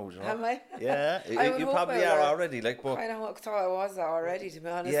lecturer now, you know? Am I? Yeah, you probably are already. Like, but I thought I was already, to be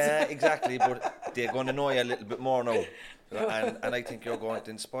honest. Yeah, exactly, but they're going to know you a little bit more now. And I think you're going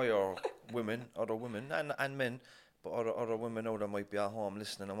to inspire other women and men, but other women now that might be at home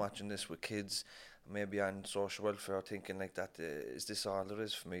listening and watching this with kids, maybe on social welfare, thinking like that, is this all there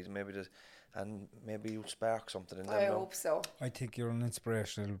is for me? Maybe you'll spark something in them. I hope so. I think you're an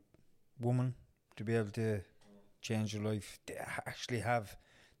inspirational woman to be able to change your life, to actually have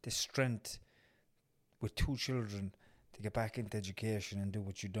the strength with 2 children to get back into education and do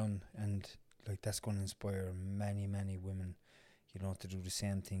what you've done, and like that's going to inspire many women, to do the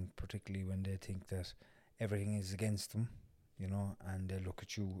same thing, particularly when they think that everything is against them, and they look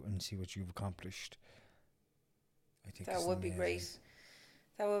at you and see what you've accomplished. I think that would be great.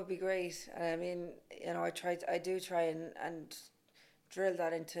 That would be great. I mean, I do try and drill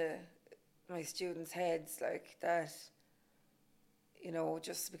that into my students' heads, like that,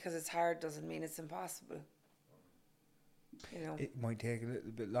 just because it's hard doesn't mean it's impossible. It might take a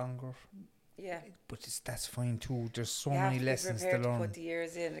little bit longer. Yeah. But that's fine too. There's so many lessons to learn. You have to put the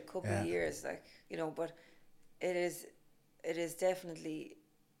years in, a couple of years, but it is definitely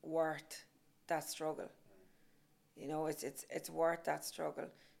worth that struggle. It's worth that struggle.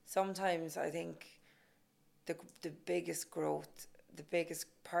 Sometimes I think the biggest growth, the biggest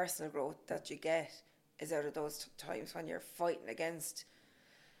personal growth that you get is out of those times when you're fighting against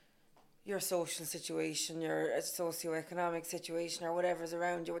your social situation, your socioeconomic situation, or whatever's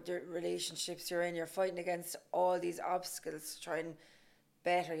around you, with your relationships you're in. You're fighting against all these obstacles to try and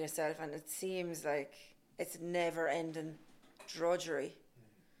better yourself, and it seems like it's never-ending drudgery.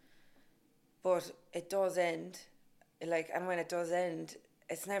 But it does end, and when it does end,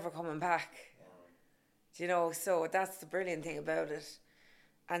 it's never coming back. So that's the brilliant thing about it.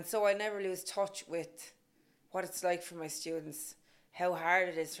 And so I never lose touch with what it's like for my students, how hard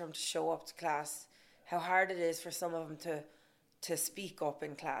it is for them to show up to class, how hard it is for some of them to speak up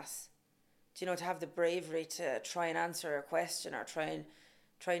in class. you know, to have the bravery to try and answer a question or try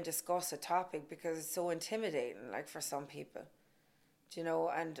and discuss a topic, because it's so intimidating, like, for some people. Do you know?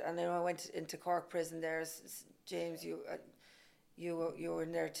 And I know I went into Cork prison there. James, you were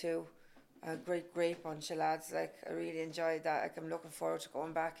in there too. A great bunch of lads. Like, I really enjoyed that. Like, I'm looking forward to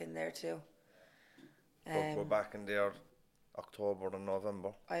going back in there too. We're back in there October and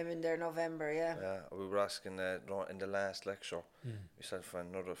November. I'm in there November, yeah. Yeah, we were asking in the last lecture, myself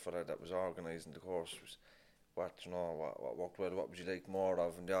and another fella that was organising the course, was, what worked well, what would you like more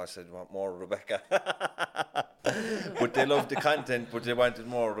of? And they all said, want more Rebecca. But they loved the content, but they wanted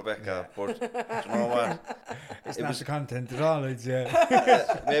more Rebecca. But do you know what? It's not the content at all, it's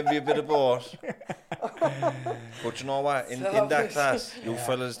maybe a bit of both. But you know what? In that class, you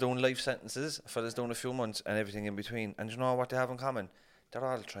fellas doing life sentences, fellas doing a few months, and everything in between. And you know what they have in common? They're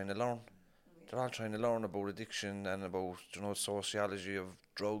all trying to learn. They're all trying to learn about addiction and about, you know, sociology of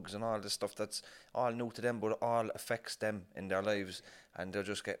drugs and all this stuff that's all new to them, but all affects them in their lives, and they're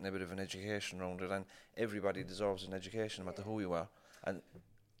just getting a bit of an education around it. And everybody deserves an education, no matter who you are. And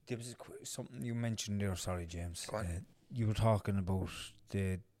there was something you mentioned there. Sorry, James. You were talking about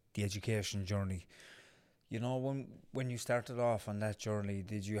the education journey. You know, when you started off on that journey,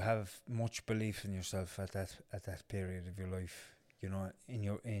 did you have much belief in yourself at that period of your life? You know,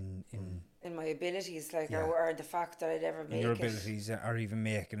 in my abilities, like, or the fact that I'd ever make it. Your abilities, or even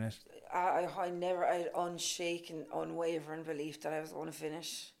making it. I had unshaken, unwavering belief that I was going to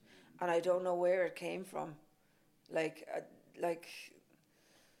finish, and I don't know where it came from. Like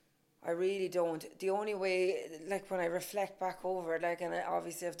I really don't. The only way, like, when I reflect back over it, like, and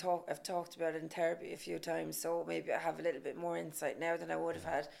obviously I've talked about it in therapy a few times, so maybe I have a little bit more insight now than I would have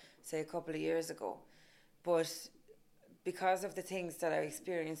had, say, a couple of years ago. But because of the things that I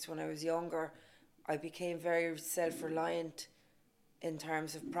experienced when I was younger, I became very self-reliant in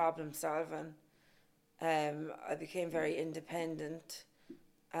terms of problem solving. I became very independent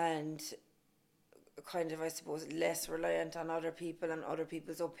and kind of, I suppose, less reliant on other people and other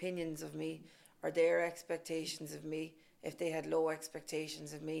people's opinions of me or their expectations of me. If they had low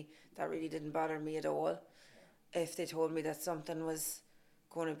expectations of me, that really didn't bother me at all. If they told me that something was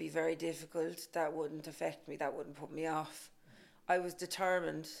going to be very difficult, that wouldn't affect me, that wouldn't put me off. I was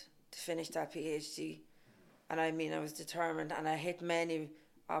determined to finish that PhD, and I mean, I was determined, and I hit many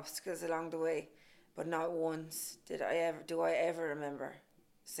obstacles along the way, but not once do I ever remember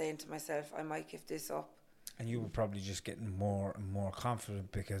saying to myself, I might give this up. And you were probably just getting more and more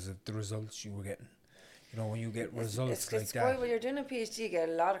confident because of the results you were getting. You know, when you get results like that. It's when you're doing a PhD, you get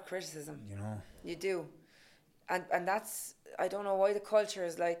a lot of criticism. You know. You do. And that's, I don't know why the culture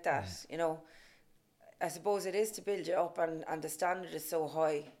is like that, you know. I suppose it is to build you up, and the standard is so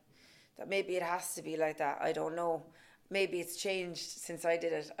high that maybe it has to be like that. I don't know. Maybe it's changed since I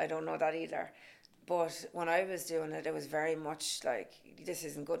did it. I don't know that either. But when I was doing it, it was very much like, this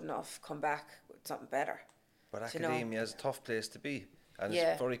isn't good enough, come back with something better. But academia is a tough place to be, and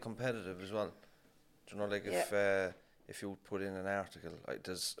it's very competitive as well. Do you know, like, if you put in an article, like,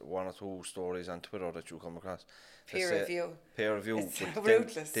 there's one or two stories on Twitter that you come across. Peer review. It's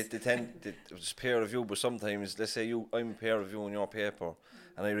ruthless. It's peer review, but sometimes, let's say I'm peer reviewing your paper,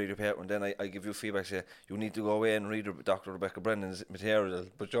 and I read your paper, and then I give you feedback, say, you need to go away and read Dr. Rebecca Brennan's material,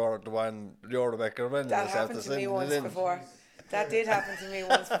 but you're Rebecca Brennan. That happened to me once before. That did happen to me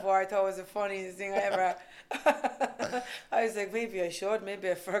once before. I thought it was the funniest thing I ever. I was like, maybe I should. Maybe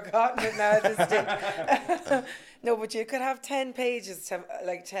I've forgotten it now at this stage. No, but you could have 10 pages to,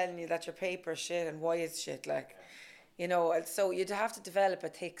 like, telling you that your paper's shit and why it's shit. Like, you know, so you'd have to develop a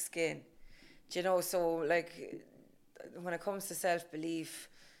thick skin. Do you know? So, like, when it comes to self-belief,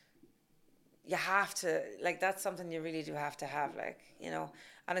 you have to, like, that's something you really do have to have, like, you know.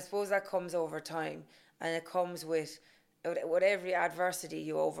 And I suppose that comes over time, and it comes with every adversity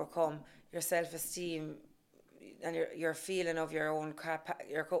you overcome, your self-esteem and your feeling of your own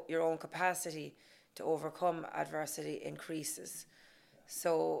capacity to overcome adversity increases.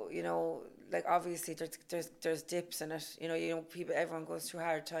 So, you know, like, obviously there's dips in it. You know, everyone goes through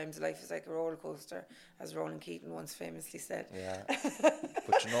hard times. Life is like a roller coaster, as Ronan Keating once famously said. Yeah.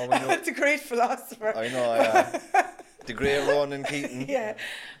 But you know, when it's a great philosopher. I know, yeah. The great Ronan Keating. Yeah.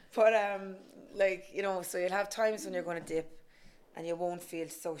 But like, you know, so you'll have times when you're going to dip and you won't feel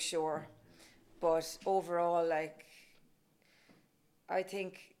so sure. But overall, like, I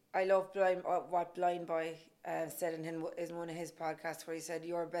think I love what Blind Boy said in one of his podcasts, where he said,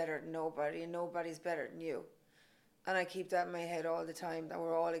 you're better than nobody and nobody's better than you. And I keep that in my head all the time, that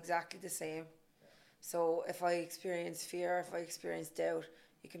we're all exactly the same. So if I experience fear, if I experience doubt,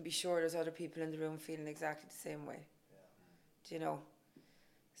 you can be sure there's other people in the room feeling exactly the same way. Do you know?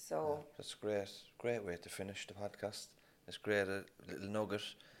 So that's great way to finish the podcast. It's great, a little nugget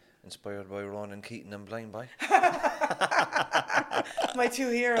inspired by Ronan Keating and Blind Boy. My two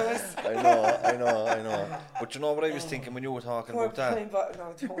heroes. I know. But you know what I was thinking when you were talking about that?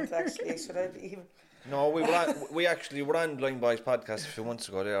 No, don't actually. Should I be even? No, we were on Blind Boy's podcast a few months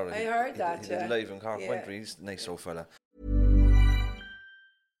ago there. I heard that. He did live in Cork. He's a nice old fella.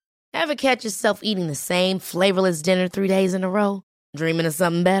 Ever catch yourself eating the same flavorless dinner 3 days in a row? Dreaming of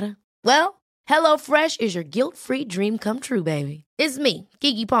something better? Well, HelloFresh is your guilt-free dream come true, baby. It's me,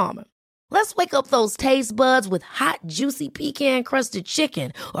 Keke Palmer. Let's wake up those taste buds with hot, juicy pecan-crusted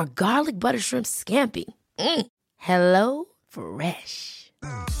chicken or garlic butter shrimp scampi. Hello Fresh.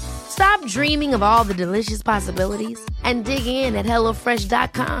 Stop dreaming of all the delicious possibilities and dig in at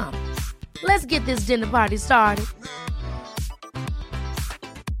HelloFresh.com. Let's get this dinner party started.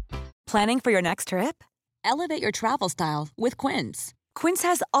 Planning for your next trip? Elevate your travel style with Quince. Quince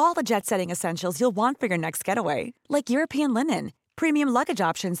has all the jet-setting essentials you'll want for your next getaway, like European linen, premium luggage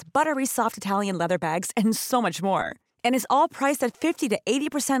options, buttery soft Italian leather bags, and so much more. And is all priced at 50 to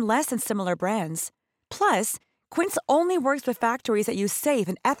 80% less than similar brands. Plus, Quince only works with factories that use safe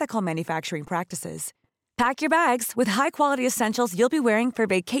and ethical manufacturing practices. Pack your bags with high-quality essentials you'll be wearing for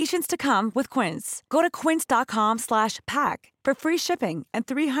vacations to come with Quince. Go to quince.com/pack for free shipping and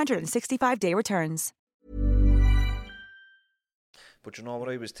 365-day returns. But you know what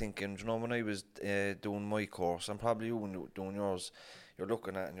I was thinking? You know, when I was doing my course, and probably you when doing yours, you're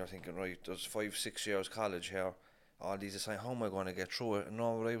looking at it and you're thinking, right, there's 5-6 years college here, all these assignments, how am I going to get through it? And you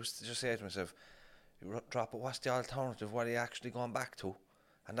know what I was just saying to myself, you drop it, what's the alternative? What are you actually going back to?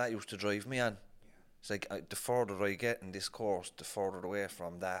 And that used to drive me on. It's like the further I get in this course, the further away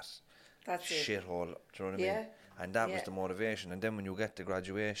from that shithole. Do you know what I mean? And that was the motivation. And then when you get the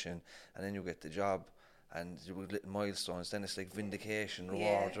graduation, and then you get the job, and you with little milestones, then it's like vindication,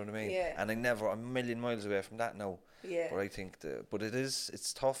 reward. Do you know what I mean? And I'm a million miles away from that now. But I think but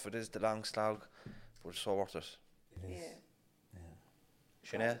it's tough. It is the long slog, but it's so worth it. It is.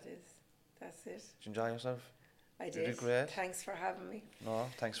 Sinead? It is. That's it. Did you enjoy yourself? I did. You did great. Thanks for having me. No,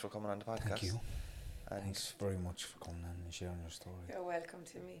 thanks for coming on the podcast. Thank you. And thanks very much for coming in and sharing your story. You're welcome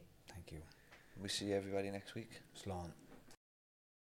to me. Thank you. We see everybody next week. Slán.